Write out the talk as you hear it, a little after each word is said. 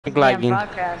Lagging.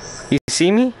 You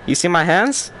see me? You see my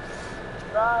hands?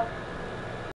 Can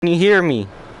you hear me?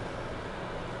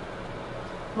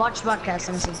 Watch broadcast,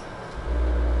 let me see.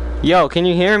 Yo, can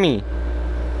you hear me?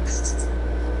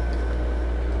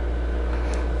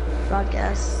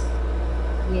 Broadcast.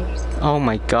 Yes. Oh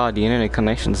my god, the internet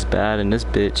connection's bad in this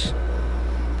bitch.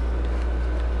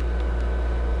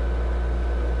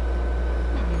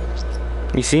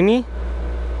 You see me?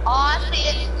 Oh, I see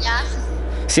it, yes.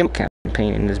 See, I'm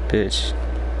campaigning this bitch.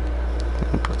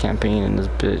 I'm campaigning this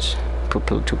bitch.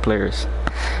 Put 2 players.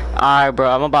 Alright, bro,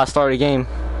 I'm about to start a game.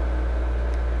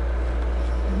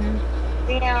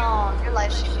 Damn, your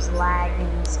live stream is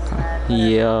lagging so bad.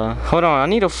 Yeah. Hold on, I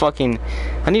need to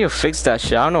fix that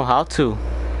shit. I don't know how to.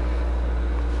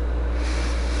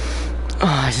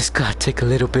 Oh, I just gotta take a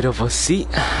little bit of a seat.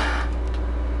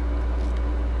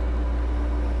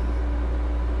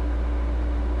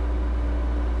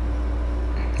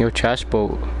 Yo, Trash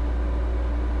Boat.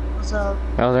 What's up?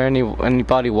 Are there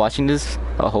anybody watching this?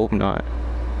 I hope not.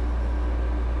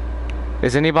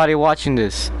 Is anybody watching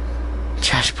this?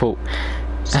 Trash Boat.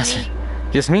 That's it.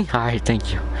 Just me? Alright,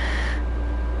 thank you.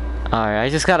 Alright, I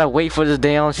just gotta wait for this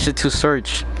damn shit to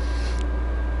search.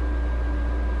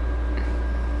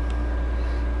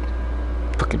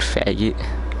 Fucking faggot.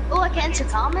 Oh, I can enter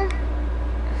comment?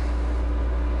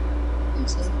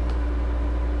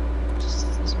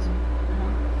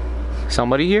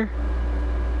 Somebody here?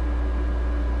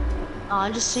 Oh,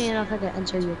 I'm just seeing if I can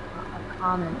enter your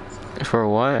comments. For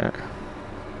what?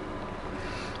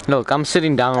 Look, I'm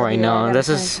sitting down right now. This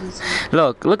is.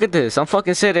 Look at this. I'm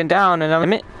fucking sitting down and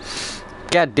I'm.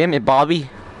 God damn it, Bobby.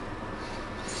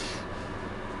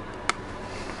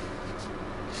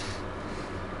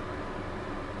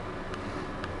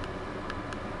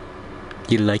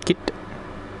 You like it?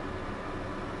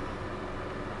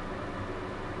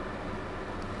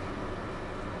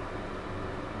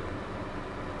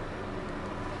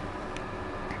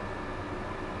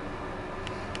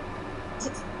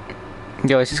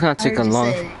 Yo, it's just gonna take a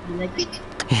long.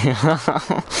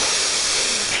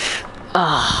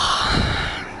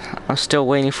 I'm still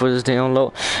waiting for this to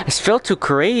download. It's failed to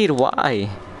create. Why?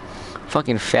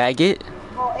 Fucking faggot.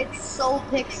 Well, it's so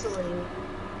pixely.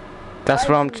 That's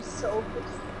what I'm. So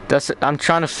I'm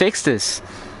trying to fix this.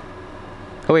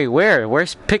 Wait, where?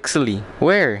 Where's pixely?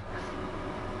 Where?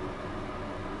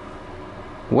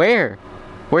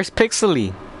 Where's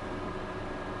pixely?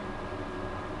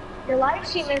 Your live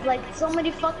stream is like so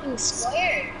many fucking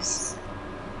squares.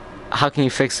 How can you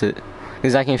fix it?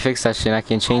 Because I can fix that shit. I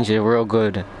can change it real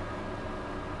good.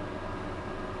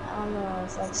 I don't know.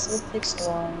 It's like so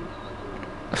pixelized.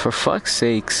 For fuck's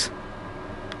sakes.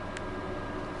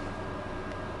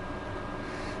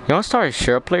 You wanna start a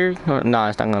share player? Nah,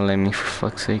 it's not gonna let me, for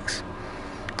fuck's sakes.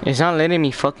 It's not letting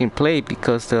me fucking play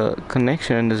because the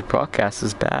connection in this broadcast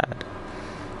is bad.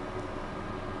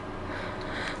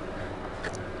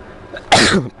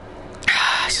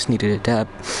 I just needed a dab.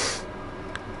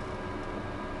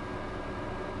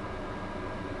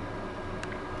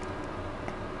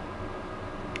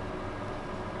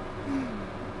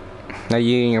 Are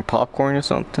you eating your popcorn or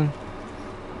something?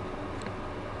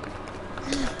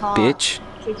 Bitch.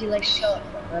 Could you like show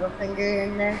a little finger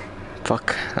in there?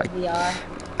 Fuck. VR.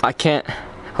 I can't.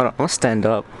 Hold on, I'm gonna stand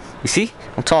up. You see?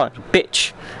 I'm tall,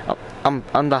 bitch.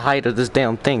 I'm the height of this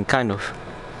damn thing, kind of.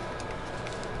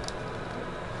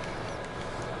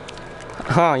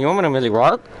 Huh, you want me to really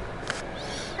rock?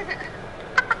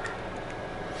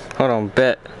 Hold on,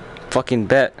 bet. Fucking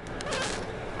bet.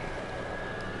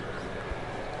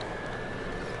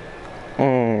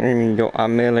 Yo, I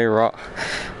merely rock.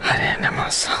 I didn't know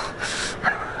myself.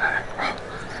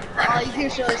 All you can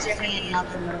show is your hand,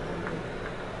 not the middle finger.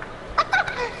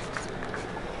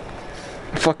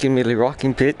 Fucking merely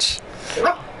rocking, bitch.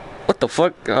 What the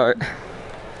fuck?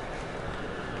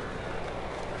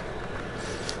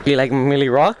 You like Millie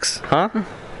Rocks, huh?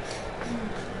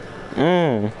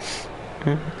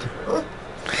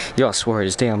 Yo, I swear,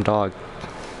 this damn dog.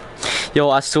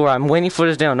 Yo, I swear, I'm waiting for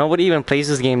this damn. Nobody even plays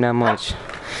this game that much.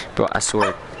 Bro, I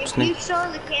swear. If you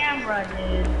show the camera,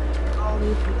 dude.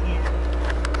 Only if you can.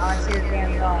 I see the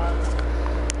damn dog.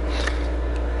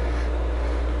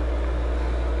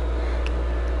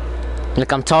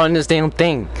 Look, I'm taller than this damn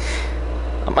thing.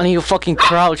 I'm gonna need to fucking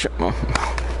crouch. I'm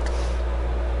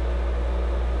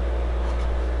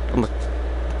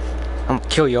gonna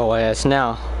kill your ass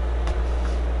now.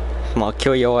 I'm gonna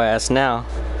kill your ass now.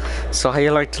 So how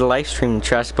you like the live stream,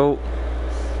 Trash Boat?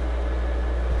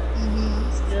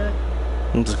 It's good.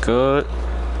 It's good.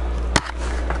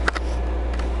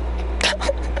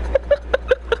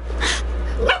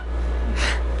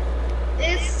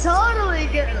 It's totally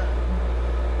good.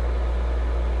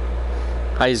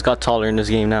 I just got taller in this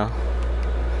game now.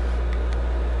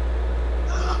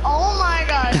 Oh my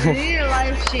gosh, you need a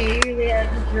life sheet. You really have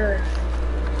to jerk.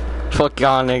 Fuck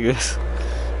y'all niggas.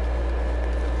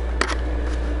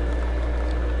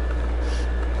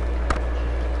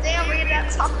 Damn, we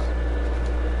got top.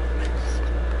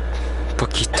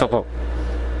 Poquito.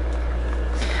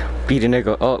 Beat a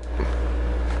nigga up.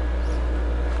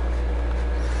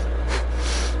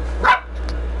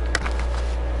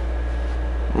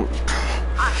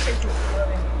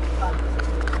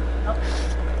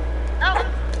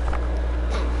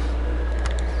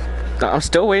 I'm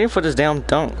still waiting for this damn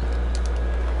dunk.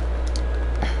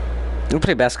 You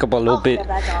play basketball a little bit.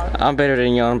 I'm better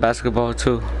than you on basketball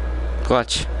too.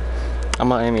 Watch. I'm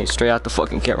gonna aim it straight out the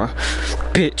fucking camera.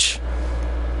 Bitch.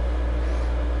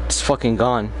 It's fucking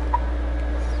gone.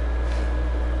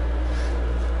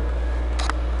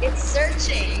 It's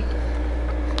searching.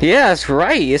 Yeah, that's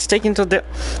right. It's taking to the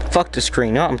fuck the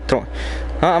screen. No, I'm throwing.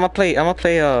 I'm gonna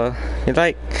play.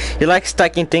 You like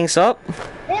stacking things up?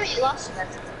 Damn it, you lost your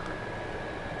basketball.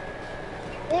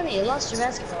 Damn it, you lost your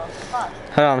basketball. Fuck.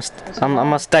 Hold on, I'm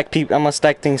gonna stack people. I'm gonna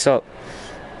stack things up.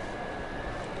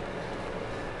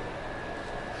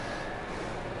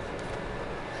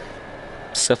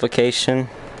 Suffocation.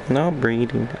 No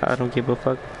breathing. I don't give a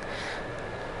fuck.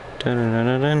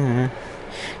 Dun-dun-dun-dun-dun.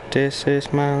 This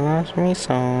is my last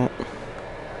resort.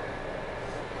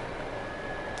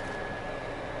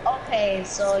 Okay,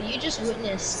 so you just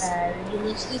witnessed that you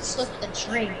literally took the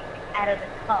drink out of the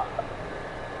cup.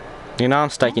 You know I'm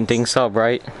stacking things up,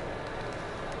 right?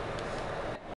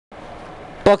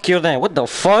 Fuck you then. What the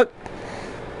fuck?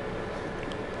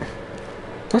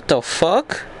 What the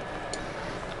fuck?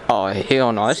 Oh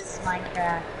hell no. This is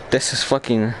Minecraft. This is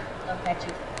fucking. Look at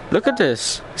you. Look at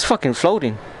this. It's fucking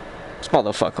floating. This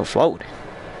motherfucker floating.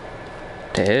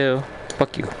 The hell?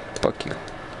 Fuck you. Fuck you.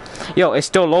 Yo, it's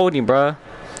still loading, bruh.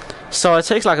 So it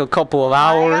takes like a couple of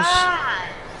hours.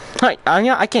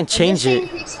 I can't change it. This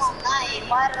thing takes all night.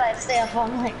 Why did I stay up all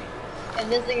night? And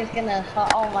this thing is gonna.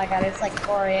 Oh my god, it's like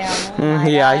 4 a.m. Oh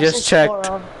Yeah, I gosh, just it's checked.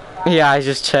 4. Yeah, I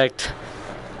just checked.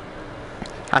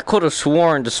 I could have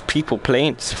sworn there's people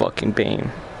playing this fucking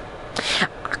game.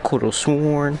 I could have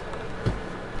sworn.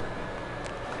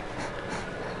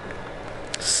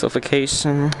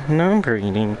 Suffocation. No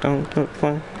breathing. Don't do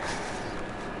fun.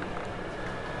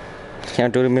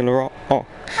 Can't do the middle roll. Oh,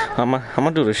 I'm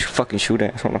gonna do the fucking shoe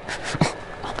dance. Hold on.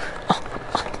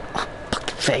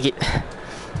 Fucking faggot.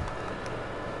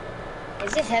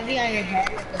 Is it heavy on your head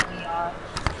with the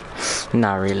VR?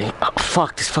 Not really. Oh,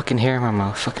 fuck, this fucking hair in my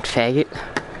mouth. Fucking faggot.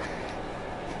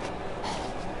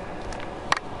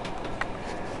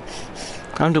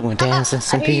 I'm doing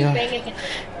dances and I hear you VR. banging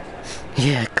the-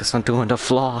 Yeah, cause I'm doing the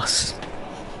floss.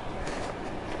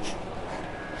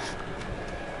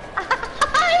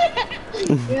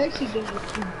 You're actually doing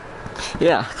it.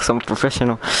 Yeah, cause I'm a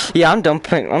professional. Yeah, I'm done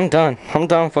playing. I'm done. I'm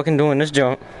done fucking doing this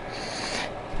jump.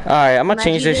 Alright, I'm gonna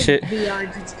change this shit. VR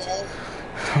today.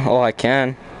 Oh, I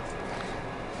can.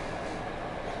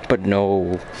 But no.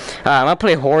 Alright, I'm gonna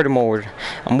play horde mode.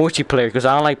 I'm multiplayer because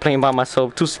I don't like playing by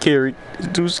myself. Too scary. It's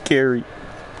too scary.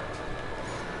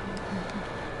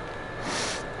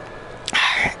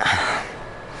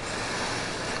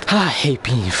 I hate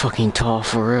being fucking tall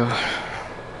for real.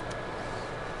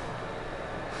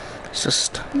 It's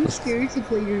just. Too scared to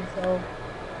play yourself.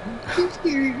 Too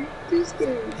scared. Too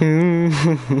scared.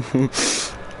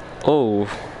 Oh.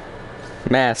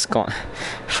 Mask on.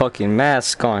 Fucking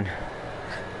mask on.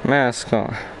 Mask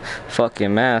on.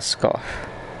 Fucking mask off.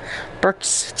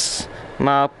 Percocets.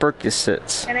 My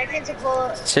Percocets. Can I get to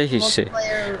pull Take your shit.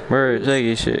 Bro, take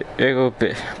your shit. There go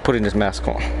bit. Putting this mask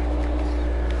on.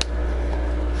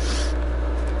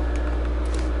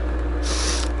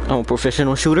 I'm a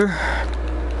professional shooter.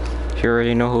 You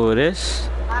already know who it is.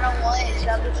 I don't want it.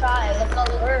 Shove the try. Look go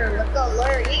lure. Look go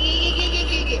lure.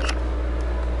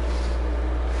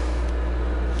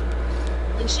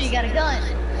 Make sure you got a gun.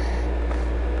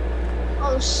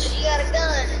 Oh shit, you got a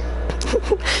gun.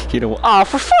 You know, oh,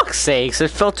 for fuck's sakes, it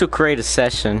felt to create a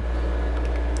session.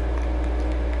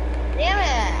 Damn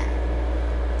it.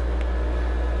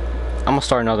 I'm gonna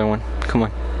start another one. Come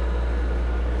on.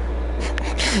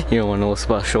 You don't wanna know what's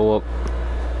about to show up.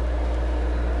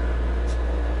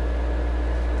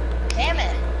 Damn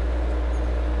it.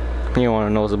 You don't wanna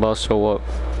know what's about to show up.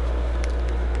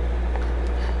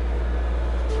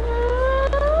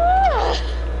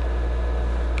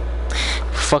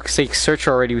 For fuck's sake, search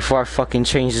already before I fucking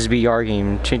change this VR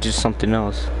game. Change it to something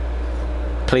else.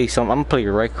 Play some. I'm gonna play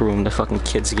Rec Room, the fucking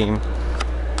kids game.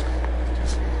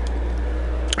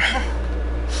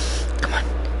 Come on.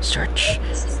 Search.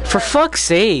 For fuck's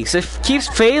sakes, it keeps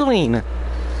failing.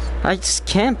 I just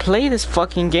can't play this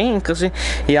fucking game because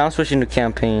yeah, I'm switching to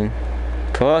campaign.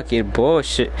 Fuck it,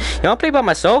 bullshit. You wanna play by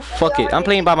myself? Fuck it, I'm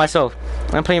playing by myself.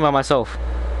 I'm playing by myself.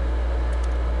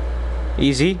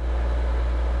 Easy.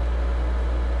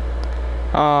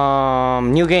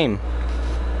 New game.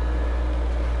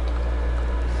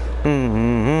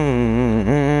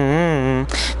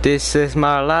 This is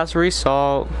my last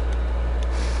resort.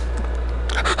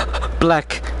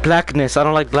 Blackness. I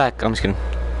don't like black. I'm just kidding.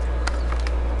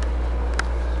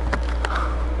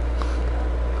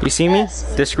 You see me?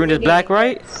 The screen is black,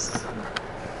 right?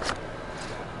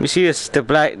 You see this? The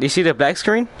black. You see the black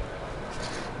screen?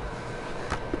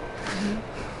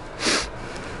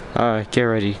 All right, get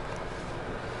ready.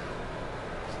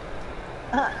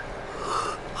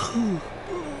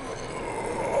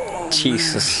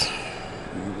 Jesus.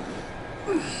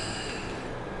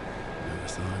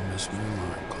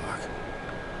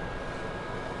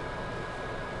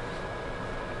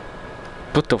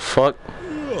 What the fuck?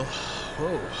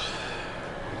 Whoa.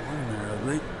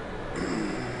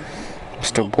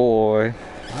 Mr. Boy.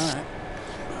 Alright.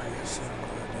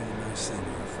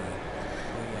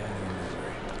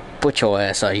 Put your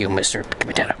ass out, you mister. Give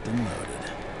me that.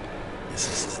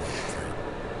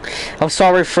 I'm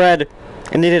sorry, Fred.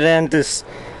 I needed to end this.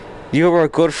 You were a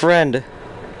good friend.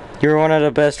 You were one of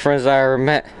the best friends I ever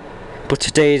met. But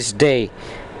today's the day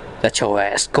that your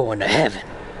ass going to heaven.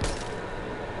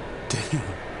 Damn.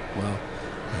 Well,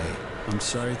 hey, I'm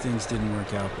sorry things didn't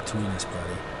work out between us,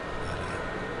 buddy. But,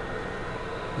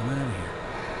 I'm out of here.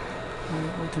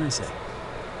 What can I say?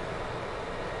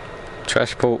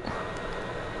 Trash boat.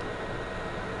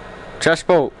 Trash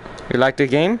boat. You like the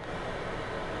game?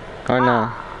 Or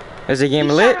no? Is the game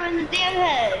lit? Shot him in the damn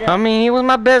head. I mean, he was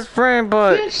my best friend,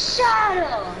 but You shot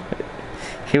him.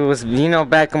 he was, you know,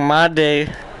 back in my day,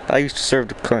 I used to serve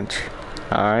the punch.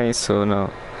 Alright, so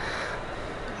no.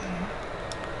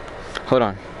 Hold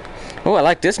on. Oh, I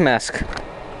like this mask.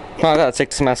 Oh, I gotta take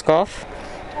this mask off.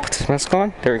 Put this mask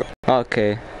on. There we go.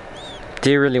 Okay.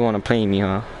 Do you really want to play me,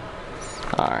 huh?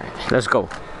 Alright, let's go.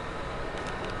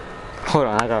 Hold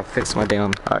on, I gotta fix my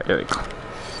damn. Alright, there we go.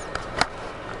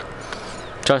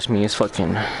 Trust me, it's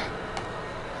fucking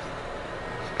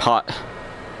hot.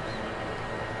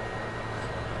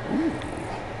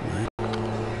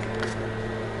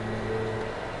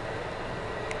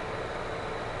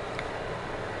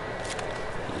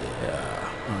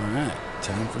 Alright,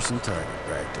 time for some target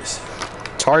practice.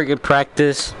 Target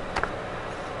practice.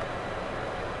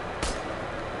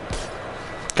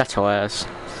 Got your ass.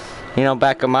 You know,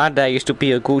 back in my day, I used to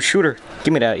be a good shooter.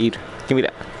 Give me that, eat. Give me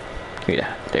that. Give me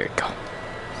that. There you go.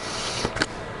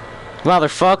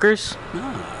 Motherfuckers.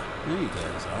 Ah, there you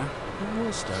guys are. Well,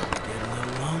 we'll start to get a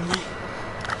little lonely.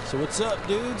 So what's up,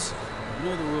 dudes? You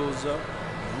know the rules, though.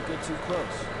 Don't get too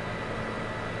close.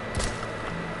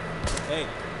 Hey,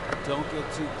 don't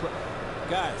get too close.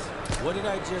 Guys, what did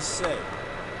I just say?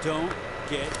 Don't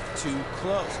get too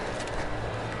close.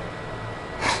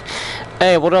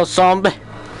 Hey, what else, zombie?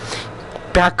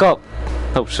 Back up.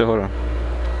 Oh, shit, hold on.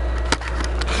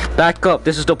 Back up.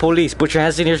 This is the police. Put your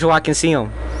hands in here so I can see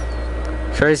them.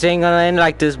 Sure, this ain't gonna end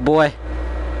like this, boy.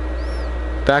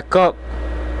 Back up.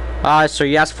 Alright, sir,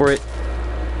 you asked for it.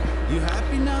 You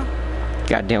happy now?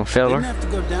 Goddamn fella. Didn't have to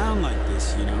go down like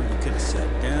this, you know. You could have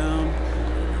sat down,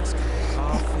 had a nice cup of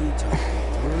coffee, talked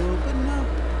it through, but no.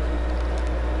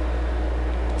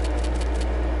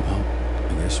 Well,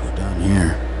 I guess we're done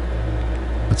here.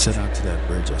 Let's head out to that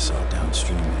bridge I saw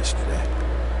downstream yesterday.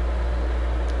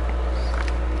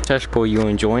 Trash boy, you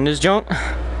enjoying this junk?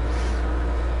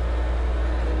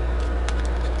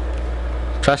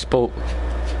 Trash boat.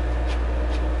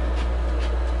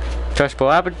 Trash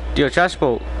boat, yo, trash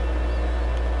boat.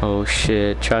 Oh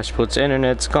shit, trash boat's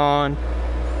internet's gone.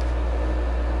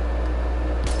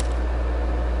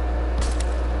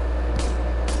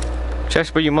 Trash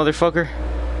boat, you motherfucker.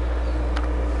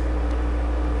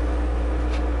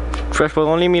 Trash boat,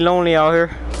 don't leave me lonely out here.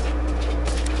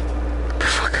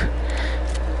 Fuck.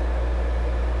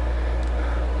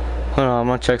 Hold on, I'm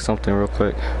gonna check something real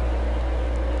quick.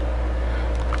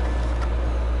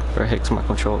 Where the heck's my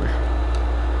controller?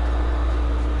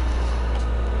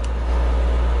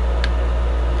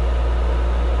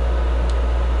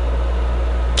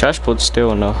 Trash boat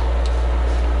still no.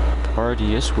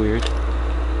 Party is weird.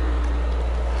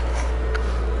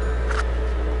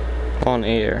 On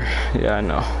air. Yeah, I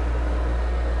know.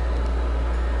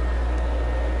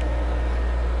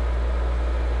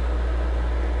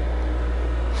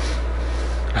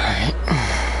 Alright.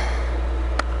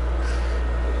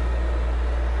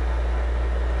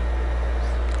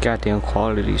 Goddamn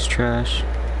quality's trash.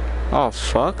 Oh,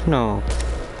 fuck no.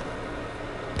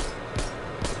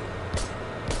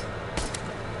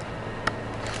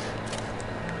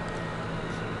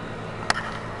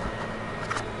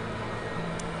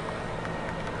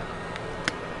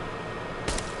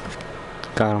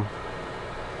 Got him.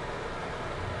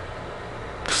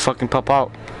 Fucking pop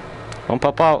out. Don't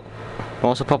pop out. Don't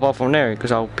also pop out from there,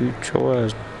 because I'll beat your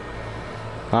ass.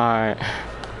 Alright.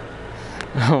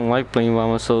 I don't like playing by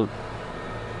myself.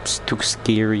 It's too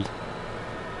scary.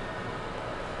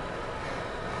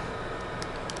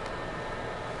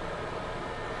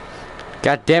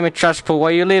 God damn it, Trustful,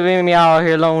 why you leaving me out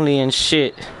here lonely and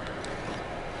shit?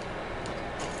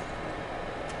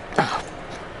 Oh.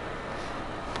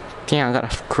 Damn, I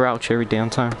gotta crouch every damn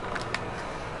time.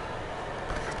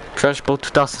 Trustful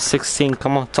 2016,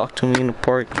 come on, talk to me in the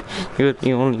park. You're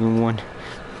the only one.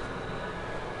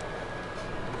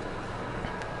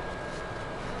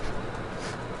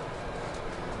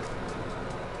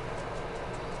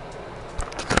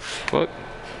 Fuck.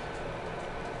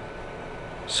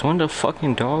 So when the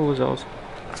fucking dog was out.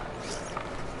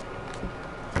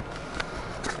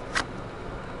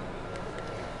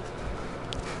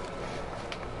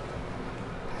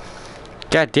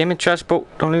 God damn it, trash boat.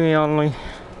 Don't leave me out lonely.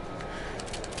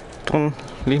 Don't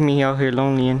leave me out here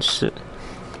lonely and shit.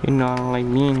 You know I don't like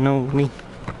being lonely.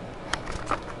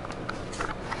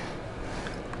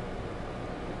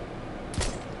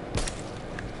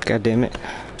 God damn it.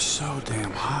 So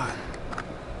damn hot.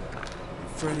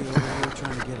 Freddy over here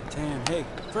trying to get a tan. Hey,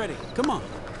 Freddy, come on.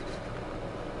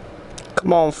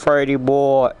 Come on, Freddy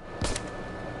boy.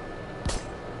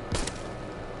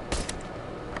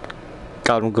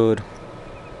 Got him good.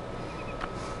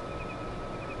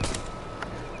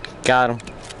 Got him.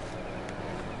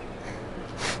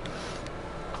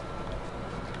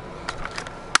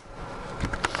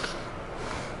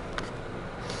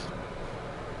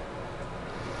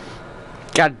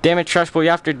 God damn it, Trash Boy,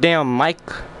 after damn Mike.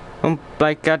 I'm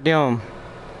like goddamn.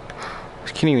 I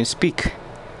can't even speak.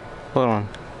 Hold on.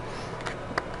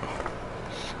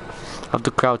 I have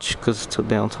to crouch because it's too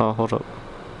damn tall. Hold up.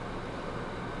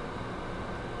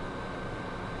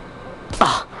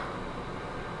 Ah!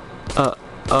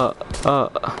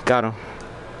 Got him.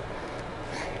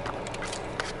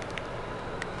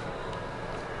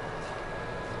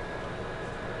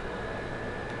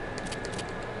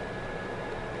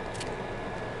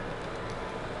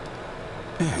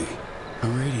 Hey, a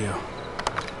radio.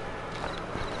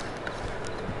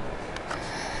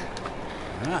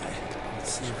 Alright,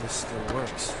 let's see if this still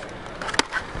works.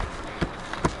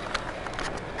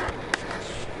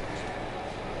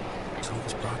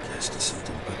 Someone's broadcasting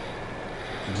something, but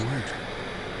it weren't.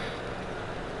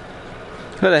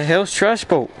 Who the hell's Trash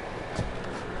Boat?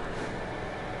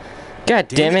 God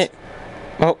damn it.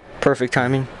 Oh, perfect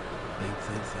timing. Think.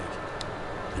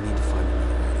 I need to find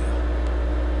another radio.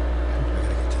 I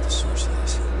gotta get to the source of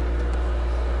this.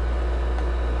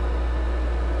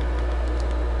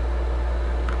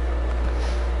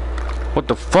 What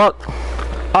the fuck?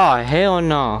 Oh, hell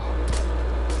no.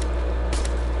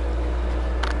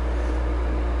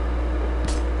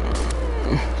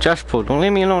 Trash Boat, don't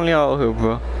leave me lonely out here,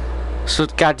 bro. So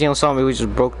goddamn zombie, we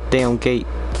just broke the damn gate.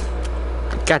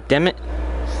 God damn it.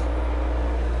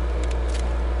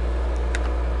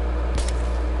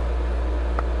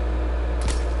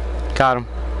 Got him.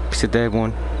 He's a dead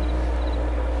one.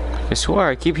 I swear,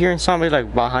 I keep hearing somebody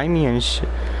like behind me and shit.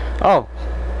 Oh.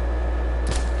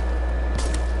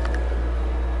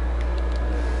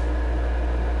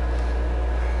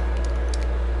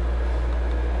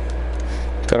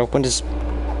 Gotta open this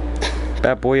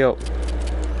bad boy up.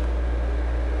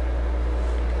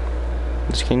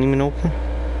 This can't even open.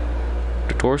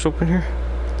 The door's open here.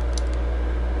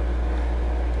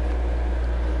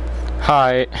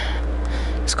 Hi.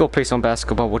 Let's go play some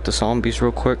basketball with the zombies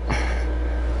real quick.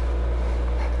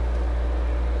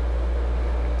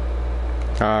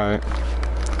 Alright.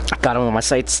 Got him on my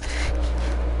sights.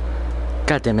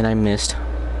 God damn it, I missed.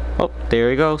 Oh,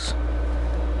 there he goes.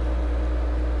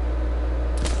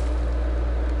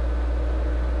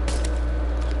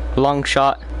 Long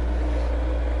shot.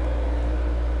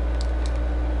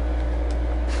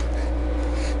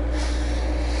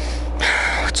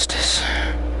 What's this?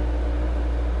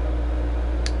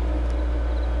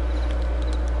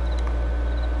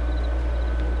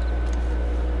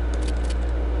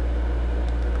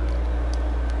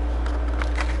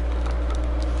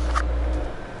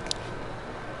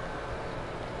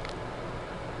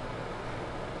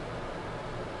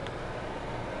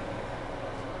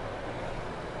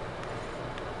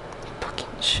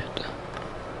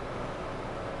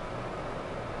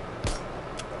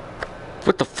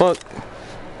 fuck?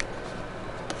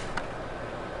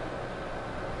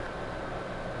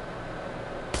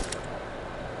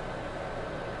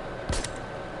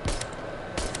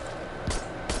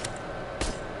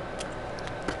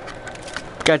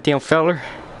 Goddamn feller.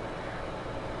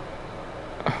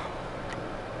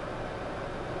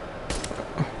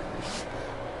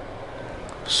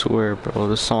 Swear, bro,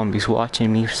 the zombie's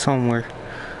watching me somewhere,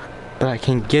 but I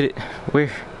can't get it.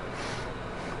 Where?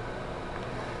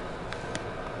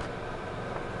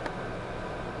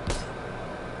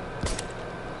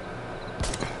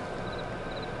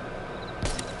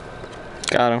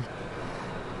 Got him.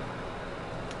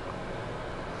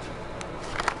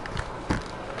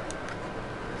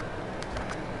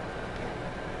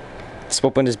 Let's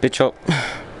open this bitch up.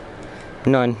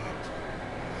 None.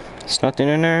 There's nothing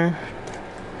in there.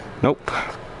 Nope.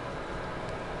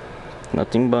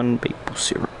 Nothing but maple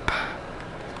syrup.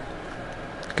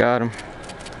 Got him.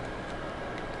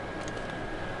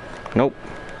 Nope.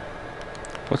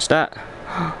 What's that?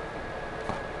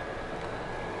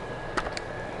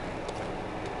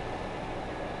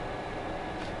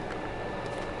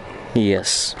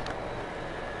 Yes.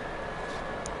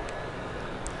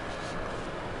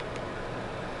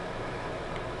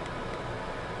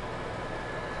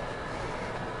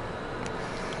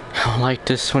 I don't like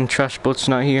this when Trash Boat's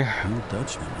not here. No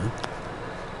Dutchman, huh?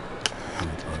 I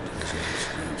would love to visit his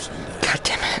scram someday. God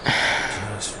damn it.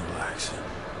 Just relaxing.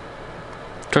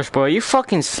 Trash Boy, are you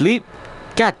fucking sleep?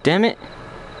 God damn it.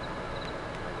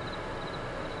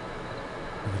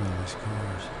 Look at all these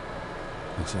cars.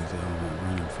 Looks like they all went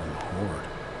running from the horde.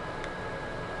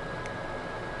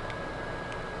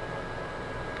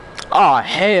 Oh,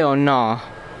 hell no.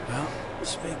 Well,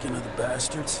 speaking of the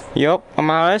bastards, Yup, I'm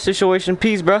out of that situation.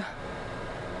 Peace, bruh.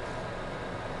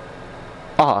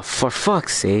 Oh, for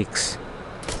fuck's sakes.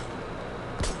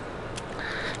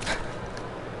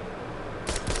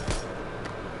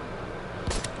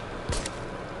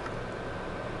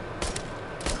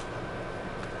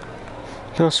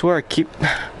 Yo, I swear I keep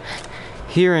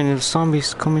hearing the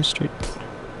zombies coming straight.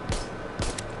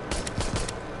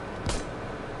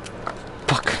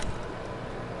 Fuck.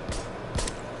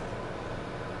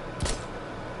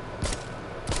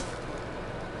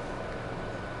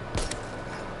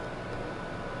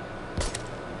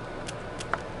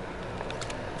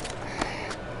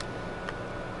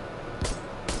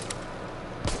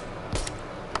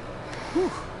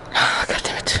 God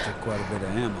damn it. took quite a bit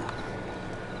of ammo.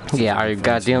 Yeah, I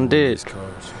goddamn did. These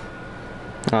cars.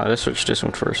 Alright, let's switch this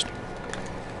one first.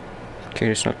 Okay,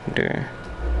 there's nothing there.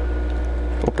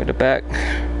 Open the back.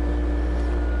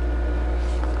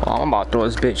 Oh, I'm about to throw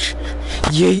this bitch.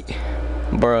 Yeet!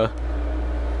 Bruh.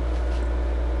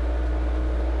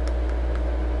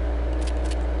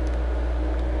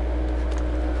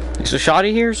 Is a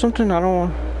shotty here or something? I don't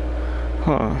want.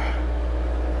 Huh.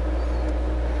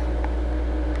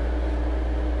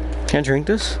 Can't drink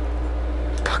this?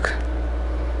 Fuck.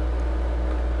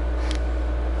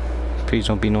 Please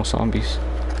don't be no zombies.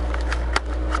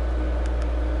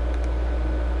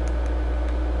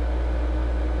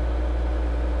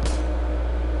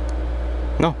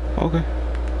 No, okay.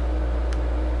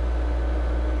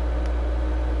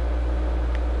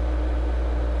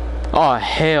 Oh,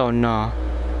 hell no.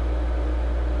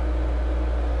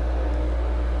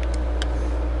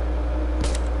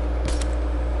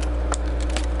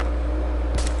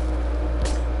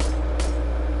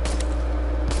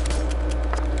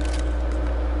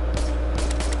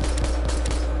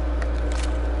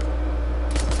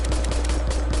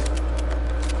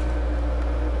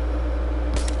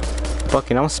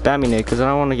 Fucking, I'm spamming it because I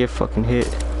don't want to get fucking hit.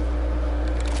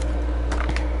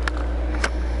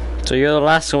 So you're the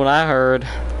last one I heard.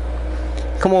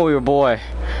 Come over here, boy.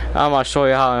 I'm gonna show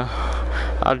you how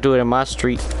I'll do it in my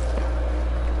street.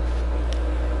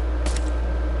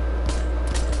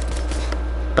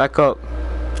 Back up.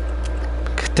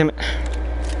 God damn it.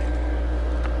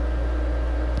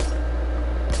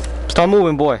 Stop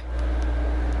moving, boy.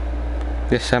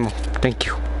 Yes, ammo. Thank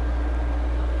you.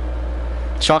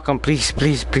 Shotgun, please,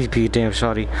 please, please be a damn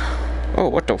shotty. Oh,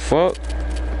 what the fuck?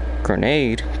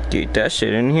 Grenade. Get that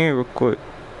shit in here real quick.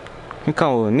 You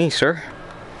come with me, sir.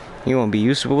 You won't be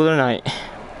useful tonight.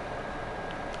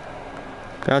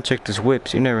 Gotta check this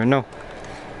whips, you never know.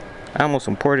 Ammo's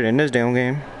important in this damn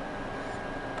game.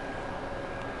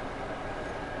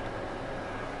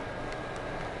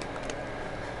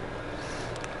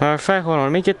 Matter of fact, hold on,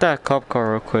 let me get that cop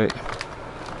car real quick.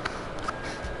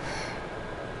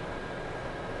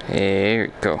 Here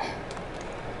we go.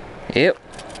 Yep.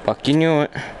 Fucking knew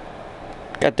it.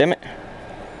 God damn it.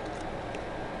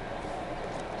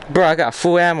 Bro, I got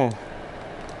full ammo.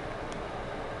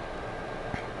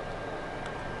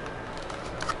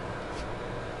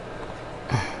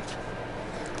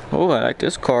 Oh, I like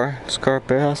this car. This car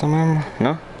better have some ammo.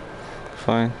 No?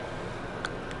 Fine.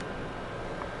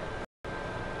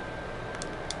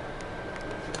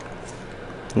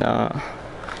 Nah.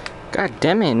 God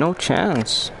damn it, no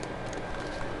chance.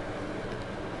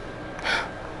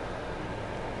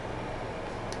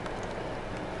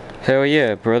 Hell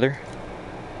yeah, brother.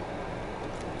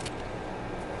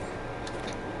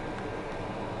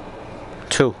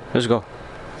 Two. Let's go.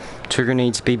 Two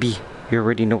grenades, baby. You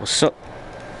already know what's up.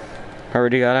 I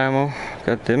already got ammo.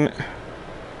 God damn it.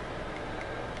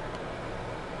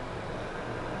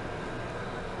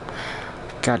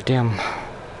 God damn.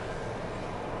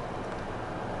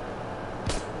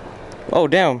 Oh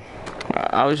damn.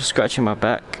 I was just scratching my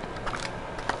back.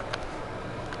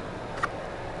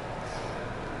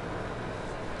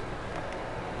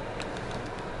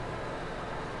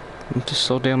 I'm just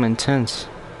so damn intense.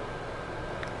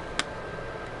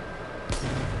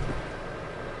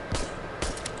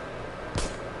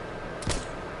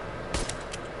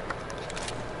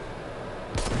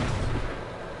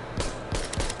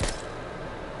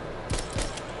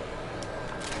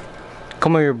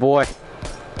 Come here, boy.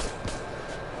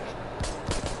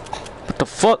 What the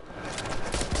fuck?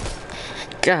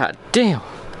 God damn.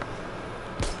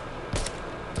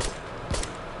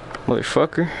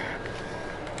 Motherfucker.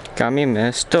 Got me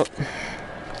messed up.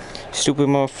 Stupid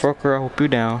motherfucker, I hope you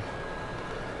down.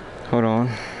 Hold on.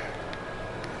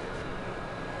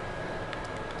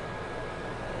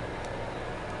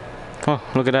 Oh,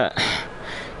 look at that.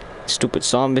 Stupid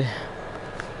zombie.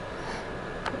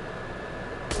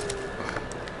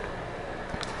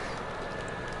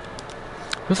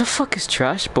 Where the fuck is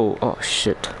Trash Boat? Oh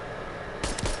shit.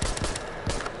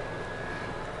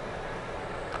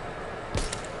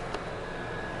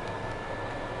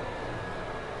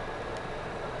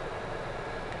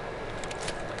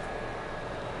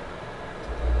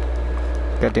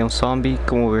 Goddamn zombie,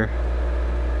 come over here.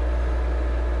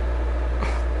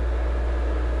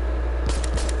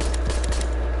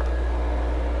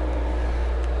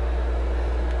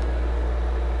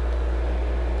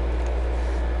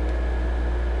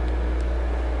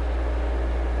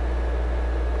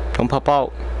 Don't pop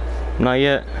out. Not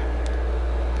yet.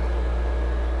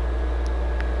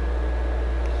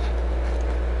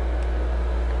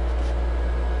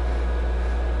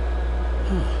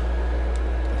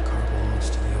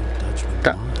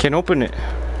 Can't open it.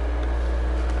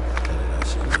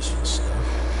 That's useful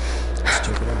stuff. Let's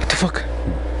check it out. What the fuck?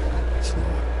 It's locked.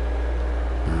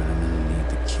 Alright, I'm gonna need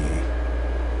the key.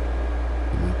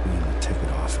 It might be in the ticket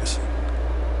office.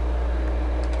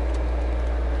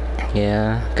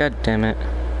 Yeah, god damn it.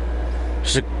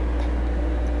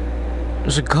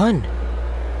 There's a gun.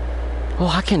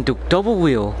 Oh, I can do double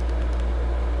wheel.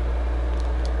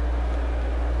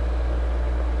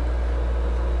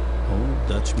 Old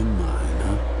Dutchman mine,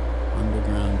 huh?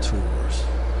 Underground tours.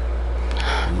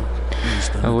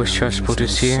 I wish Trash Boat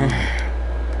is here.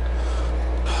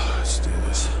 Let's do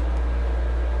this.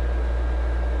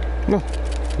 No.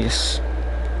 Yes.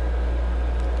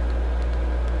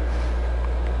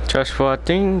 Trash Boat, I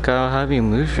think I'll have you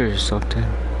move or something.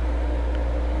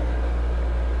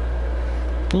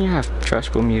 You have Trash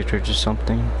Boat muters or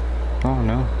something. I don't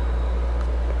know.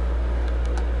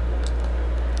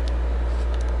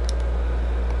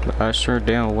 But I sure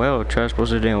damn well Trash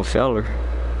Boat's a damn feller.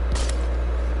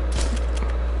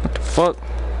 What the fuck?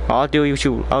 I'll deal with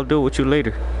you. I'll deal with you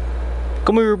later.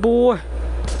 Come here, boy.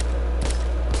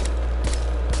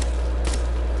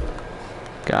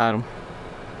 Got him.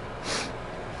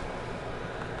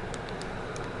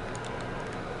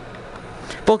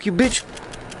 Fuck you, bitch.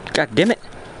 God damn it.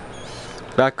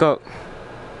 Back up.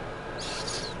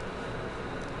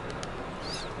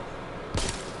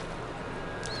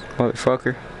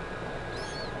 Motherfucker.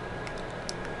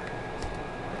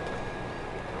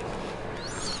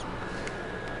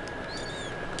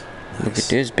 Look at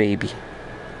this baby.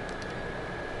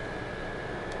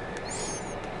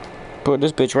 Put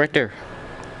this bitch right there.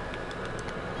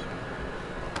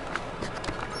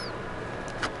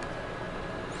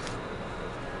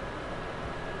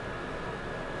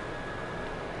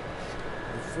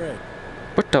 Fred.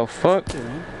 What the fuck?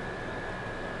 Doing?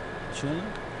 Chilling?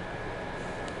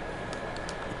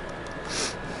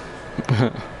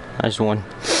 That's one.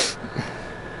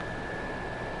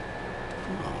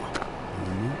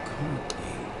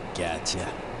 Gotcha.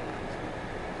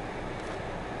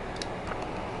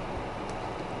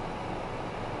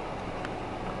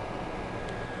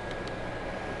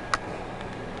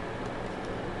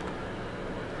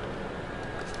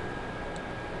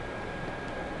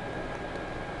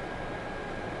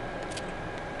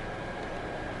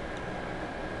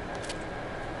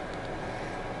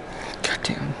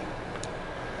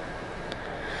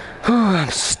 I'm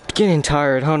getting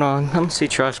tired. Hold on. I'm gonna see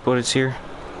Trash Boat is here.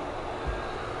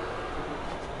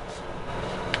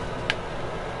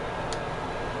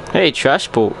 Hey, Trash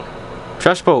Boat.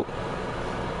 Trash Boat.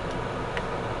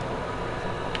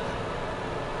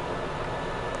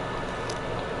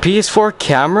 PS4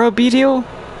 camera video?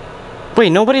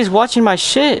 Wait, nobody's watching my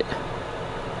shit.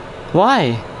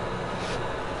 Why?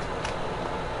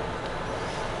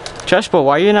 Trash Boat,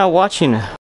 why are you not watching?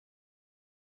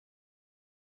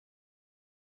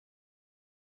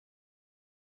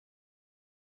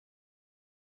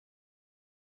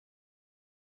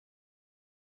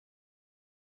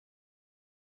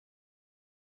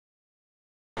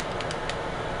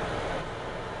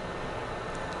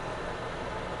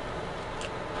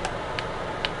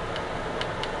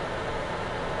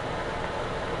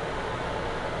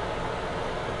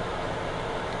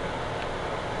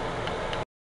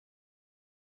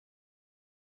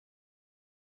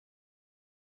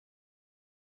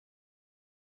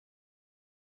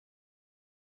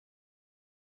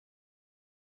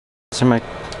 My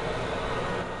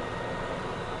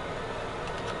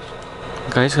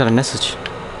guys got a message.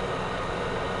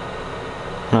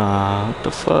 Nah, what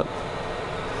the fuck?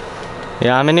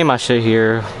 Yeah, I'm ending my shit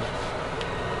here.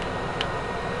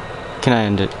 Can I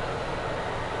end it?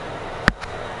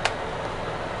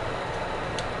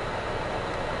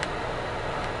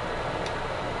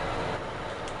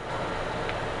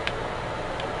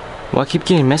 Well, I keep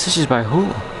getting messages by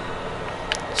who?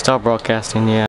 Stop broadcasting, yeah.